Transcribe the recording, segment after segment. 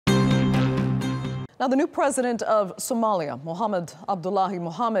Now, the new president of Somalia, Mohamed Abdullahi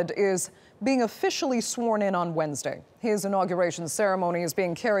Mohamed, is being officially sworn in on Wednesday. His inauguration ceremony is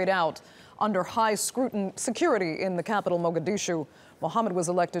being carried out under high security in the capital, Mogadishu. Mohamed was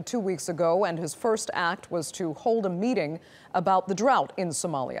elected 2 weeks ago, and his first act was to hold a meeting about the drought in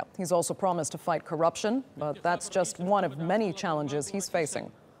Somalia. He's also promised to fight corruption, but that's just one of many challenges he's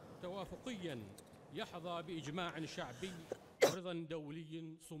facing.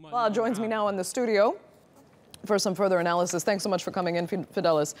 Joins me now in the studio for some further analysis. Thanks so much for coming in,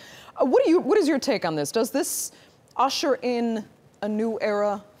 Fidelis. What is your take on this? Does this usher in a new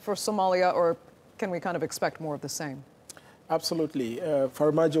era for Somalia, or can we kind of expect more of the same? Absolutely.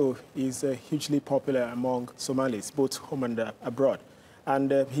 Farmajo is hugely popular among Somalis, both home and abroad.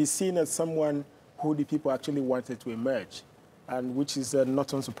 And he's seen as someone who the people actually wanted to emerge, and which is not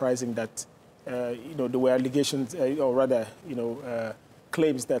unsurprising that there were allegations, or rather,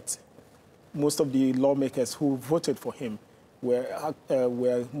 claims that most of the lawmakers who voted for him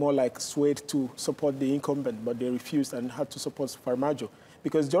were more like swayed to support the incumbent, but they refused and had to support Farmajo.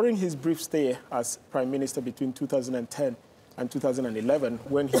 Because during his brief stay as prime minister between 2010 and 2011,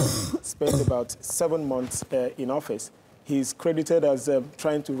 when he spent about 7 months in office, he's credited as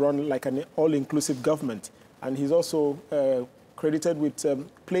trying to run like an all-inclusive government. And he's also credited with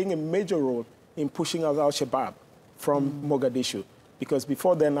playing a major role in pushing out Al-Shabaab from Mogadishu. Because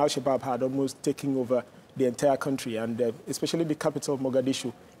before then, Al-Shabaab had almost taken over the entire country, and especially the capital, Mogadishu.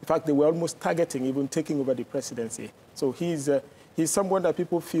 In fact, they were almost targeting, even taking over the presidency. So he's someone that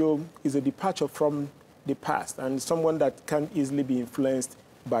people feel is a departure from the past, and someone that can easily be influenced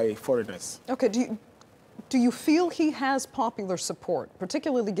by foreigners. Okay, do you feel he has popular support,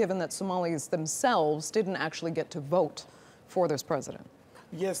 particularly given that Somalis themselves didn't actually get to vote for this president?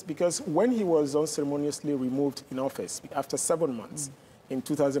 Yes, because when he was unceremoniously removed in office after 7 months in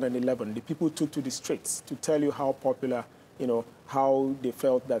 2011, the people took to the streets to tell you how popular, how they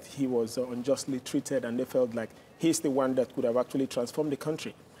felt that he was unjustly treated, and they felt like he's the one that could have actually transformed the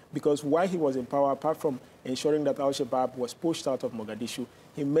country. Because while he was in power, apart from ensuring that Al-Shabaab was pushed out of Mogadishu,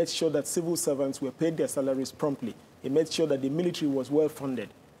 he made sure that civil servants were paid their salaries promptly. He made sure that the military was well funded.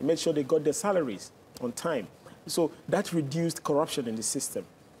 He made sure they got their salaries on time. So that reduced corruption in the system.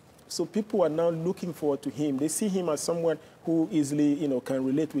 So people are now looking forward to him. They see him as someone who easily, can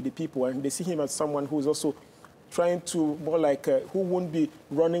relate with the people, and they see him as someone who's also trying to more like who won't be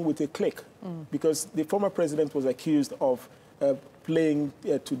running with a clique, because the former president was accused of playing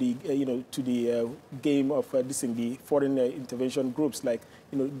to the game of the foreign intervention groups, like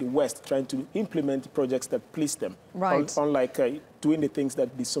the West, trying to implement projects that please them, right? Unlike doing the things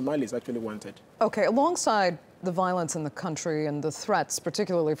that the Somalis actually wanted. Okay, alongside the violence in the country and the threats,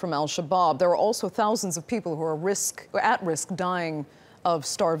 particularly from Al-Shabaab, there are also thousands of people who are at risk dying of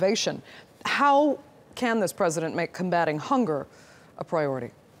starvation. How can this president make combating hunger a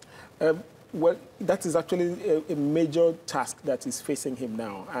priority? Well, that is actually a major task that is facing him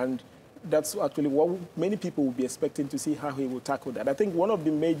now, and that's actually what many people will be expecting to see how he will tackle that. I think one of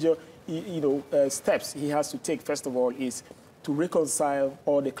the major, steps he has to take, first of all, is to reconcile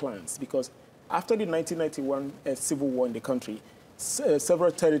all the clans, because after the 1991 civil war in the country,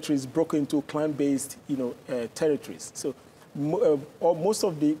 several territories broke into clan-based, territories. So most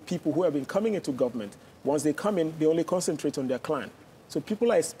of the people who have been coming into government, once they come in, they only concentrate on their clan. So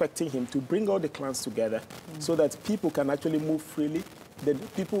people are expecting him to bring all the clans together so that people can actually move freely. That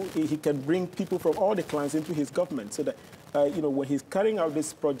he can bring people from all the clans into his government, so that when he's carrying out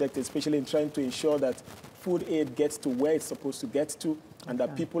this project, especially in trying to ensure that food aid gets to where it's supposed to get to, and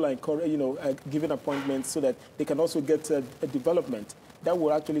that people are given appointments so that they can also get a development. That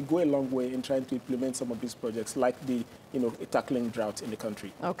will actually go a long way in trying to implement some of these projects, like the tackling drought in the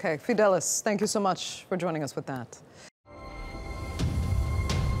country. Okay, Fidelis, thank you so much for joining us with that.